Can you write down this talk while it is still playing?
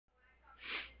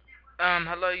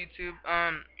Hello YouTube.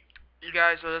 You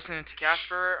guys are listening to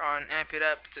Casper on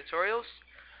iPOD tutorials.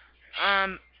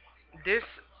 Um, this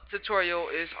tutorial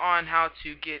is on how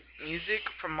to get music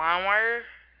from LimeWire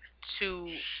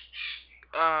to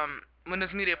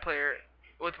Windows Media Player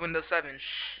with Windows 7,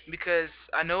 because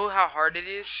I know how hard it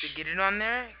is to get it on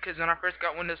there. Because when I first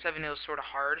got Windows 7, it was sort of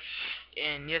hard,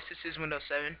 and yes, this is Windows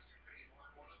 7.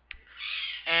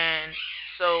 And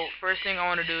so first thing I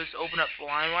want to do is open up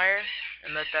LimeWire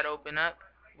and let that open up,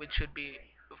 which should be,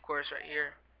 of course, right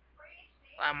here.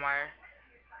 LimeWire.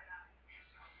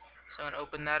 So I'm gonna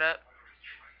open that up.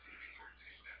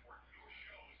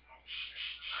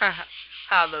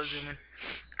 Hello, zooming.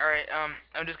 Alright,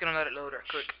 I'm just gonna let it load right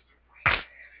quick.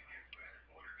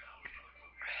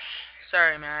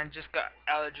 Sorry, man, I just got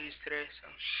allergies today, so.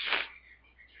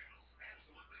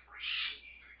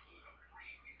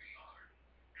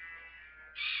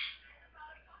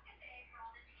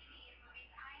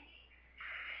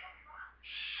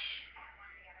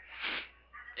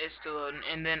 It's still loading.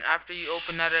 And then after you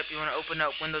open that up, you wanna open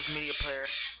up Windows Media Player,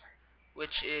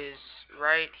 which is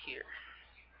right here.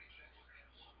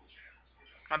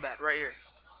 My bad, right here.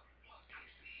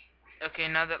 Okay,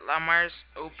 now that LimeWire's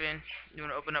open, you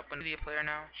wanna open up Windows Media Player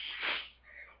now.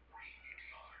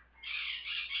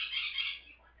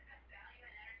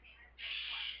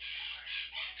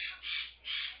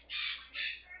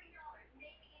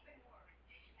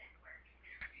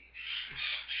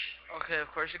 Okay, of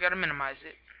course you gotta minimize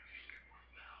it.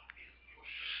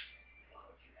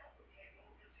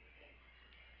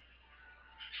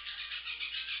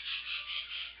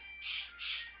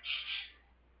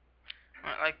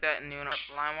 Like that, and you wanna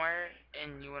open up LimeWire,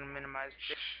 and you wanna minimize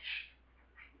this.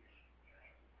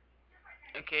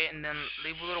 Okay, and then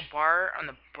leave a little bar on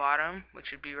the bottom, which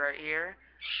would be right here,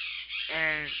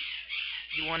 and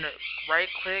you want to right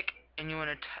click, and you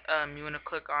want to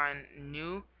click on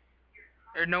new,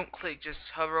 or don't click, just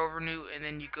hover over new, and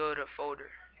then you go to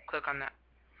folder, click on that,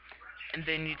 and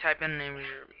then you type in the name of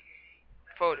your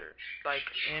folder, like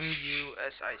MUSIC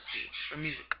for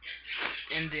music,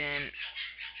 and then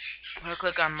I'll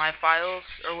click on my files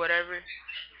or whatever.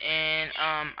 And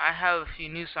I have a few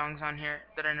new songs on here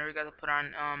that I never got to put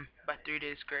on by 3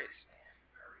 Days Grace,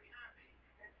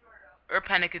 or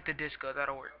Panic at the Disco.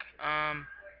 That'll work.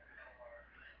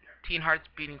 Teen Hearts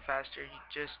Beating Faster. You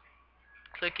just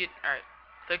click it. Alright,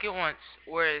 click it once.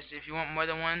 Whereas if you want more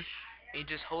than one, you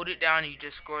just hold it down and you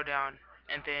just scroll down,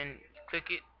 and then click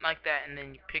it like that, and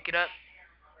then you pick it up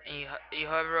and you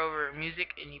hover over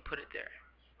music and you put it there.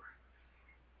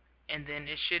 And then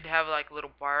it should have like a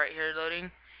little bar right here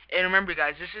loading. And remember,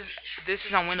 guys, this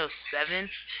is on Windows 7,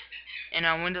 and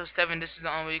on Windows 7 this is the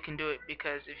only way you can do it,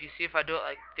 because if you see, if I do it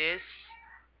like this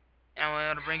and I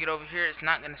want to bring it over here, it's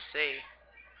not gonna save.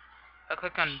 If I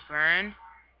click on burn,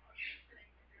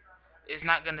 it's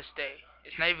not gonna stay.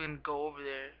 It's not even gonna go over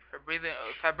there.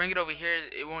 If I bring it over here,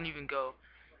 it won't even go.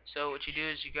 So what you do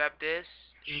is you grab this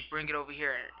and you bring it over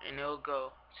here, and it'll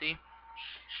go. See?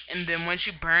 And then once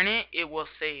you burn it, it will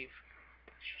save.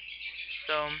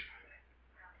 So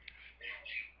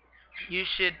you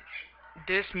should,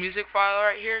 this music file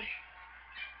right here,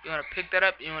 you want to pick that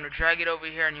up, you want to drag it over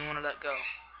here, and you want to let go.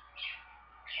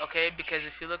 Okay? Because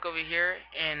if you look over here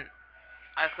and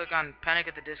I click on Panic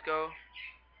at the Disco,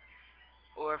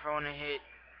 or if I want to hit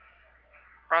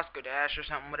Roscoe Dash or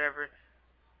something, whatever,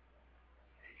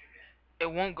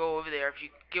 it won't go over there. If you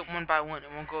get one by one, it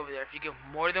won't go over there. If you get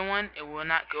more than one, it will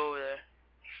not go over there.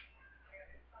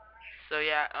 So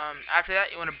yeah, after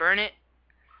that you want to burn it,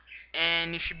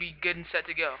 and you should be good and set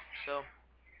to go. So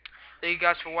thank you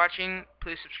guys for watching.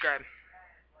 Please subscribe.